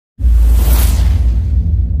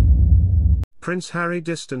Prince Harry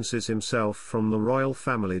distances himself from the royal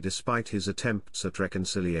family despite his attempts at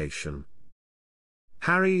reconciliation.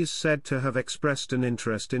 Harry is said to have expressed an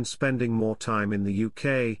interest in spending more time in the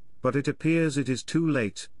UK, but it appears it is too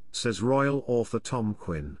late, says royal author Tom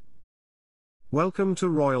Quinn. Welcome to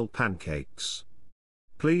Royal Pancakes.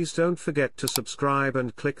 Please don't forget to subscribe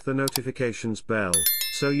and click the notifications bell,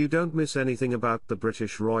 so you don't miss anything about the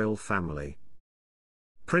British royal family.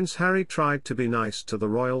 Prince Harry tried to be nice to the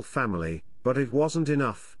royal family, but it wasn't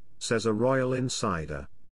enough, says a royal insider.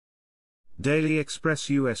 Daily Express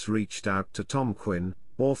US reached out to Tom Quinn,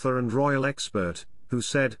 author and royal expert, who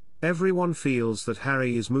said, "Everyone feels that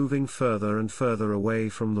Harry is moving further and further away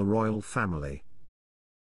from the royal family."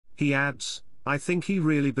 He adds, "I think he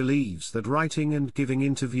really believes that writing and giving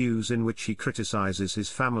interviews in which he criticizes his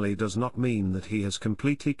family does not mean that he has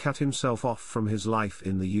completely cut himself off from his life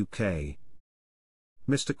in the UK.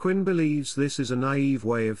 Mr. Quinn believes this is a naive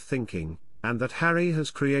way of thinking, and that Harry has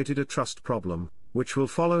created a trust problem, which will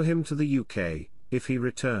follow him to the UK, if he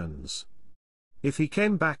returns. If he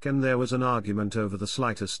came back and there was an argument over the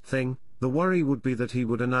slightest thing, the worry would be that he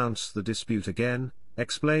would announce the dispute again,"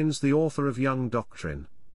 explains the author of Young Doctrine.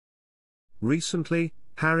 Recently,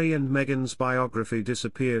 Harry and Meghan's biography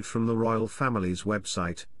disappeared from the royal family's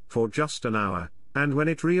website, for just an hour, and when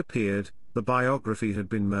it reappeared, the biography had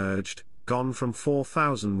been merged, gone from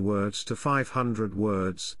 4,000 words to 500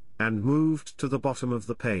 words, and moved to the bottom of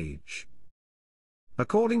the page.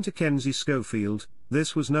 According to Kenzie Schofield,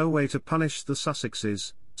 this was no way to punish the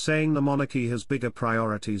Sussexes, saying the monarchy has bigger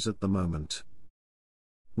priorities at the moment.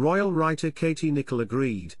 Royal writer Katie Nicholl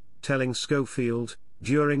agreed, telling Schofield,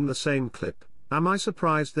 during the same clip, "Am I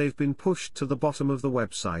surprised they've been pushed to the bottom of the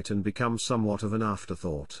website and become somewhat of an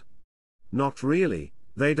afterthought? Not really,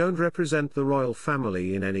 they don't represent the royal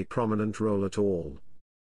family in any prominent role at all.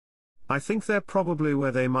 I think they're probably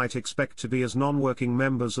where they might expect to be as non-working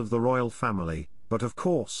members of the royal family, but of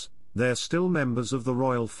course, they're still members of the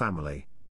royal family."